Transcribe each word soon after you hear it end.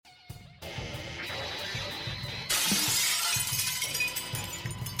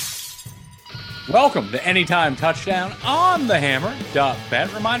Welcome to Anytime Touchdown on the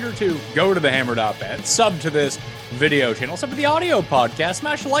Hammer.bet. Reminder to go to the Hammer.bet, sub to this video channel, sub to the audio podcast,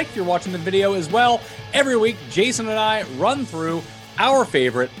 smash a like if you're watching the video as well. Every week, Jason and I run through our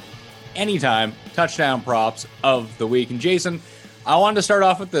favorite Anytime Touchdown props of the week. And Jason, I wanted to start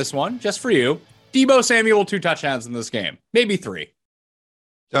off with this one, just for you. Deebo Samuel, 2 touchdowns in this game, maybe 3.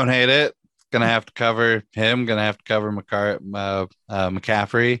 Don't hate it. Gonna have to cover him. Gonna have to cover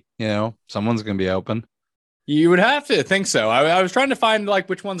McCaffrey. You know, someone's gonna be open. You would have to think so. I was trying to find like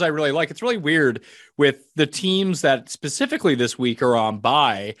which ones I really like. It's really weird with the teams that specifically this week are on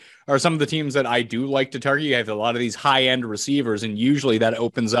bye are some of the teams that I do like to target. You have a lot of these high end receivers, and usually that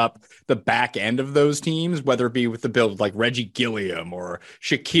opens up the back end of those teams, whether it be with the build like Reggie Gilliam or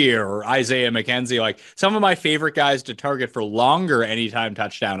Shakir or Isaiah McKenzie. Like some of my favorite guys to target for longer anytime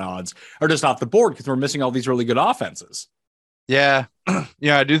touchdown odds are just off the board because we're missing all these really good offenses. Yeah.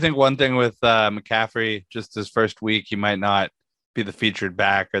 Yeah, I do think one thing with McCaffrey, just his first week, he might not be the featured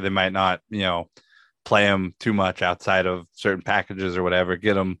back, or they might not, play him too much outside of certain packages or whatever,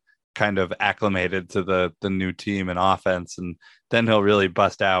 get him kind of acclimated to the new team and offense. And then he'll really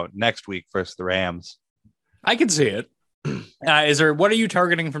bust out next week versus the Rams. I can see it. What are you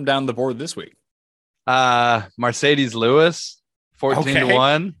targeting from down the board this week? Mercedes Lewis,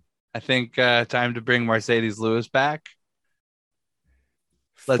 14-1. I think time to bring Mercedes Lewis back.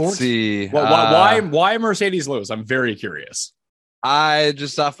 Let's see. Why Mercedes Lewis? I'm very curious. I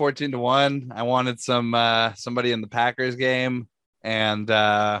just saw 14-1. I wanted somebody in the Packers game, and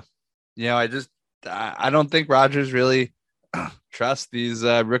I don't think Rodgers really trusts these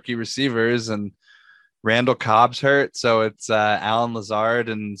rookie receivers, and Randall Cobb's hurt, so it's Alan Lazard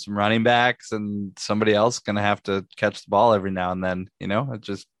and some running backs, and somebody else gonna have to catch the ball every now and then. It's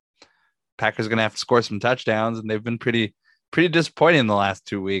just Packers gonna have to score some touchdowns, and they've been pretty disappointing in the last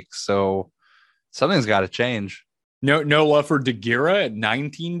 2 weeks. So something's got to change. No love for Deguara at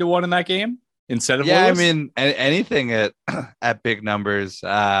 19-1 in that game instead of Lewis? I mean, anything at big numbers.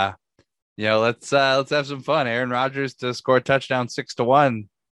 Let's have some fun. Aaron Rodgers to score a touchdown 6-1.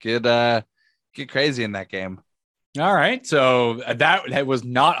 Get crazy in that game. All right, so that was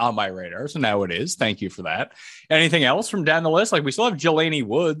not on my radar, so now it is. Thank you for that. Anything else from down the list? Like we still have Jelani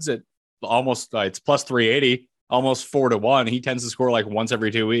Woods at almost it's plus 380. Almost 4-1. He tends to score like once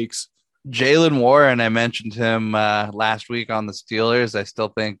every 2 weeks. Jaylen Warren, I mentioned him last week on the Steelers. I still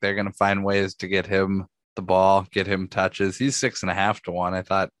think they're going to find ways to get him the ball, get him touches. He's 6.5-1. I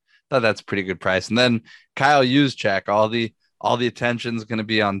thought that's a pretty good price. And then Kyle Juszczyk, all the attention is going to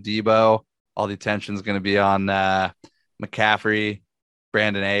be on Deebo. All the attention is going to be on McCaffrey,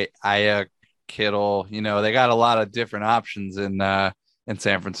 Brandon Ayuk, Kittle. They got a lot of different options in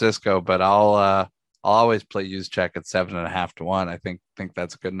San Francisco, but I'll always play Juszczyk at 7.5-1. I think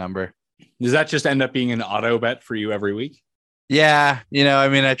that's a good number. Does that just end up being an auto bet for you every week? Yeah.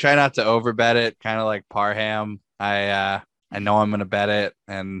 I try not to over bet it, kind of like Parham. I know I'm going to bet it,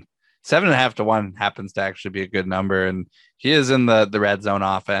 and 7.5-1 happens to actually be a good number. And he is in the red zone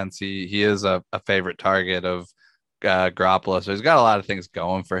offense. He is a favorite target of Garoppolo. So he's got a lot of things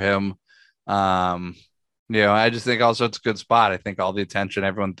going for him. I just think also it's a good spot. I think all the attention,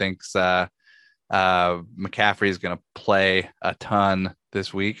 everyone thinks, McCaffrey is going to play a ton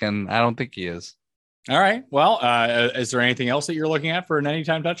this week, and I don't think he is. All right. Well, is there anything else that you're looking at for an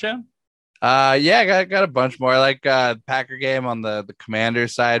anytime touchdown? I got a bunch more. I like Packer game on the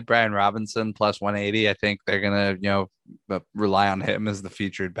Commanders side. Brian Robinson plus 180. I think they're gonna rely on him as the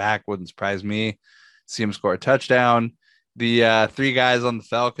featured back. Wouldn't surprise me. See him score a touchdown. The 3 guys on the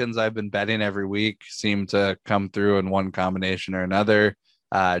Falcons I've been betting every week seem to come through in one combination or another.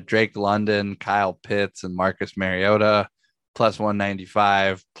 Drake London, Kyle Pitts, and Marcus Mariota, plus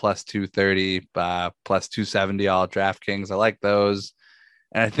 195, plus 230, plus 270 all DraftKings. I like those.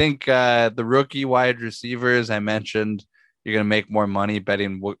 And I think the rookie wide receivers I mentioned, you're going to make more money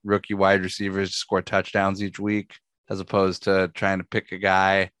betting rookie wide receivers to score touchdowns each week, as opposed to trying to pick a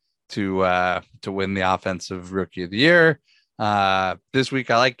guy to win the offensive rookie of the year. This week,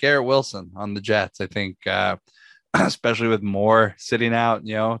 I like Garrett Wilson on the Jets. I think especially with Moore sitting out,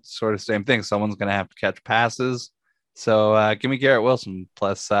 sort of same thing. Someone's going to have to catch passes. So give me Garrett Wilson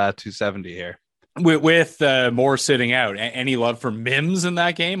plus 270 here. With Moore sitting out, any love for Mims in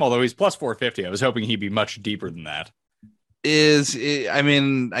that game? Although he's plus 450, I was hoping he'd be much deeper than that.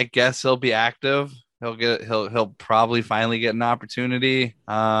 I guess he'll be active. He'll probably finally get an opportunity.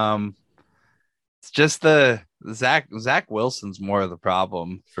 It's just the Zach Wilson's more of the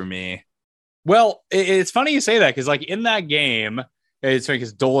problem for me. Well, it's funny you say that because, like, in that game, it's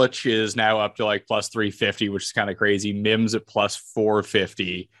because Dulcich is now up to like plus 350, which is kind of crazy. Mims at plus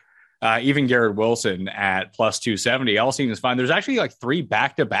 450. Even Garrett Wilson at plus 270 all seems fine. There's actually like 3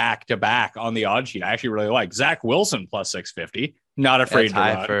 back on the odd sheet. I actually really like Zach Wilson plus 650. Not afraid to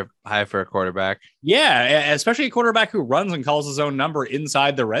run. High for a quarterback. Yeah, especially a quarterback who runs and calls his own number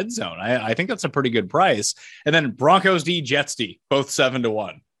inside the red zone. I think that's a pretty good price. And then Broncos D, Jets D, both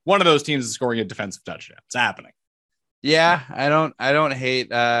 7-1. One of those teams is scoring a defensive touchdown. It's happening. Yeah, I don't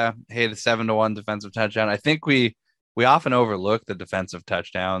hate a 7-1 defensive touchdown. I think we often overlook the defensive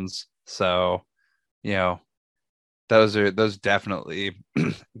touchdowns. So, those definitely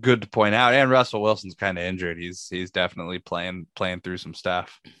good to point out. And Russell Wilson's kind of injured. He's definitely playing through some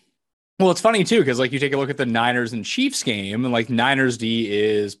stuff. Well, it's funny too, because like you take a look at the Niners and Chiefs game, and like Niners D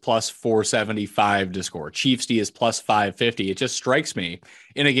is plus 475 to score. Chiefs D is plus 550. It just strikes me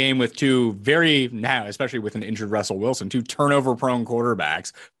in a game with now, especially with an injured Russell Wilson, 2 turnover prone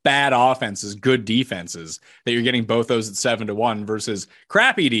quarterbacks, bad offenses, good defenses, that you're getting both those at 7-1 versus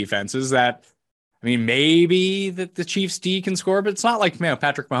crappy defenses that, I mean, maybe that the Chiefs D can score, but it's not like,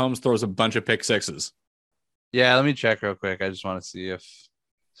 Patrick Mahomes throws a bunch of pick sixes. Yeah, let me check real quick. I just want to see if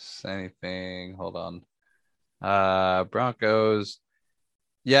anything. Hold on. Broncos.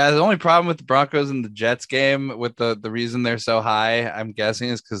 Yeah, the only problem with the Broncos and the Jets game, with the reason they're so high, I'm guessing,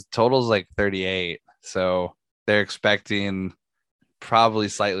 is because total's like 38. So they're expecting probably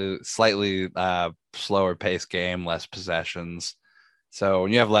slightly slower pace game, less possessions. So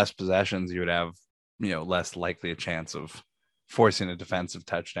when you have less possessions, you would have less likely a chance of forcing a defensive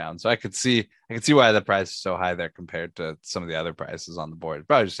touchdown. So I could see why the price is so high there compared to some of the other prices on the board. It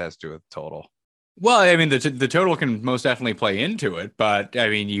probably just has to do with total. Well, I mean, the total can most definitely play into it, but I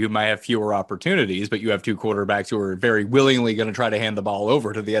mean, you might have fewer opportunities, but you have 2 quarterbacks who are very willingly going to try to hand the ball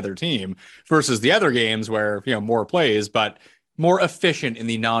over to the other team versus the other games where, more plays, but more efficient in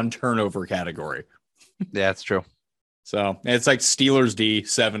the non-turnover category. Yeah, that's true. So it's like Steelers D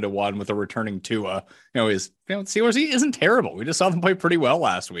 7-1 with a returning Tua. Steelers D isn't terrible. We just saw them play pretty well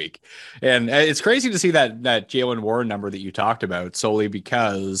last week. And it's crazy to see that Jaylen Warren number that you talked about, solely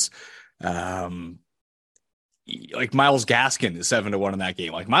because like Myles Gaskin is 7-1 in that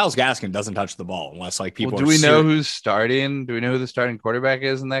game. Like Myles Gaskin doesn't touch the ball unless like people. Do we know who's starting? Do we know who the starting quarterback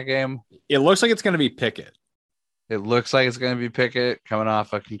is in that game? It looks like it's going to be Pickett. It looks like it's going to be Pickett coming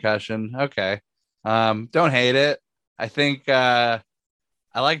off a concussion. Okay. Don't hate it. I think I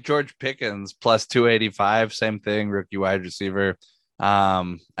like George Pickens plus 285. Same thing, rookie wide receiver.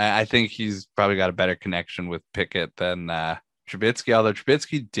 I think he's probably got a better connection with Pickett than Trubisky, although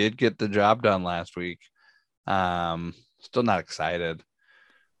Trubisky did get the job done last week. Still not excited.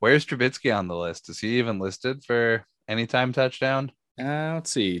 Where's Trubisky on the list? Is he even listed for anytime touchdown? Let's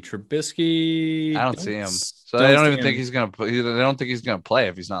see. Trubisky. I don't see him. So I don't think he's gonna play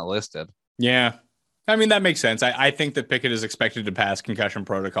if he's not listed. Yeah. I mean, that makes sense. I think that Pickett is expected to pass concussion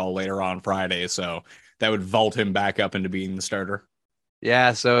protocol later on Friday, so that would vault him back up into being the starter.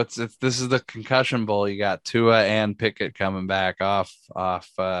 Yeah, so this is the concussion bowl. You got Tua and Pickett coming back off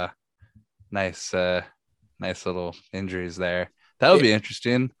nice little injuries there. That'll be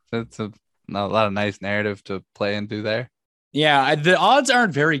interesting. It's a lot of nice narrative to play into there. Yeah, the odds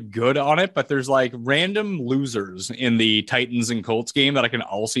aren't very good on it, but there's like random losers in the Titans and Colts game that I can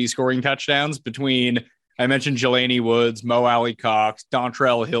all see scoring touchdowns between, I mentioned Jelani Woods, Mo Alley Cox,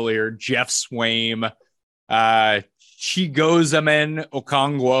 Dontrell Hilliard, Jeff Swaim, Chigozamen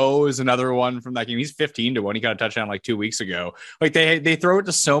Okongwo is another one from that game. He's 15-1. He got a touchdown like 2 weeks ago. Like they throw it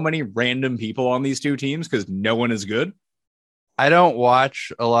to so many random people on these two teams because no one is good. I don't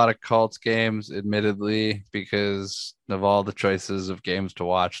watch a lot of Colts games, admittedly, because of all the choices of games to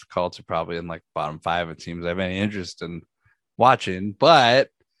watch. The Colts are probably in like bottom 5 of teams I have any interest in watching. But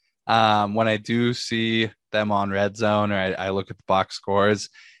when I do see them on Red Zone, or I look at the box scores,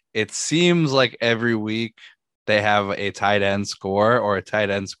 it seems like every week they have a tight end score, or a tight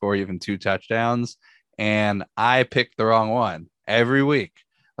end score even 2 touchdowns, and I pick the wrong one every week.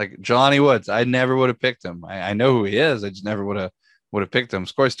 Like Jelani Woods, I never would have picked him. I know who he is. I just never would have picked him.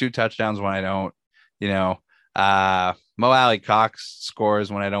 Scores 2 touchdowns when I don't, Mo Alley Cox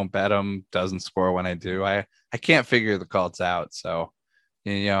scores when I don't bet him, doesn't score when I do. I can't figure the Colts out. So,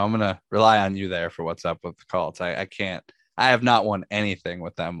 I'm going to rely on you there for what's up with the Colts. I have not won anything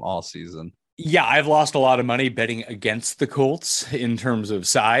with them all season. Yeah, I've lost a lot of money betting against the Colts in terms of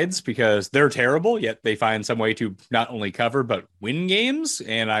sides because they're terrible, yet they find some way to not only cover, but win games.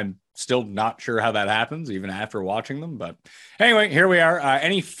 And I'm still not sure how that happens, even after watching them. But anyway, here we are.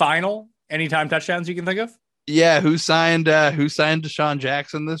 Anytime touchdowns you can think of? Yeah, who signed Deshaun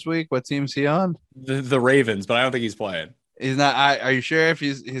Jackson this week? What team's he on? The Ravens, but I don't think he's playing. He's not. Are you sure if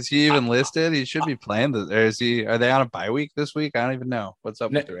is he even listed? He should be playing. Or is he? Are they on a bye week this week? I don't even know what's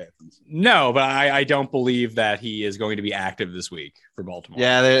up with the Ravens. No, but I don't believe that he is going to be active this week for Baltimore.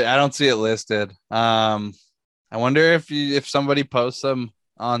 Yeah, I don't see it listed. I wonder if somebody posts him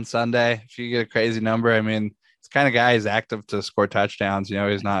on Sunday, if you get a crazy number. I mean, it's the kind of guy who's active to score touchdowns. You know,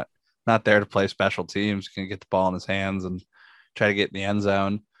 he's not there to play special teams. He can get the ball in his hands and try to get in the end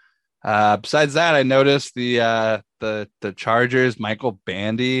zone. Besides that, I noticed the Chargers, Michael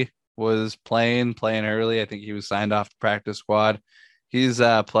Bandy was playing early. I think he was signed off the practice squad. He's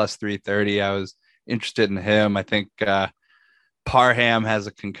plus 330. I was interested in him. I think Parham has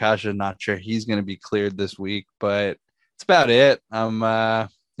a concussion. Not sure he's going to be cleared this week, but it's about it.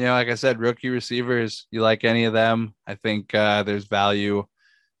 Like I said, rookie receivers, you like any of them? I think there's value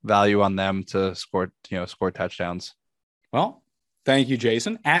on them to score touchdowns. Well, thank you,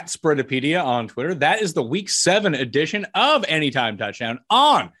 Jason. At Spreadopedia on Twitter. That is the Week 7 edition of Anytime Touchdown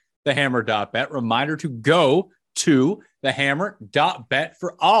on thehammer.bet. Reminder to go to thehammer.bet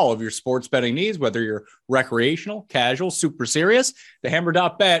for all of your sports betting needs, whether you're recreational, casual, super serious.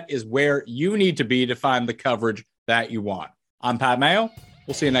 Thehammer.bet is where you need to be to find the coverage that you want. I'm Pat Mayo.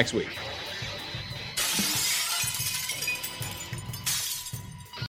 We'll see you next week.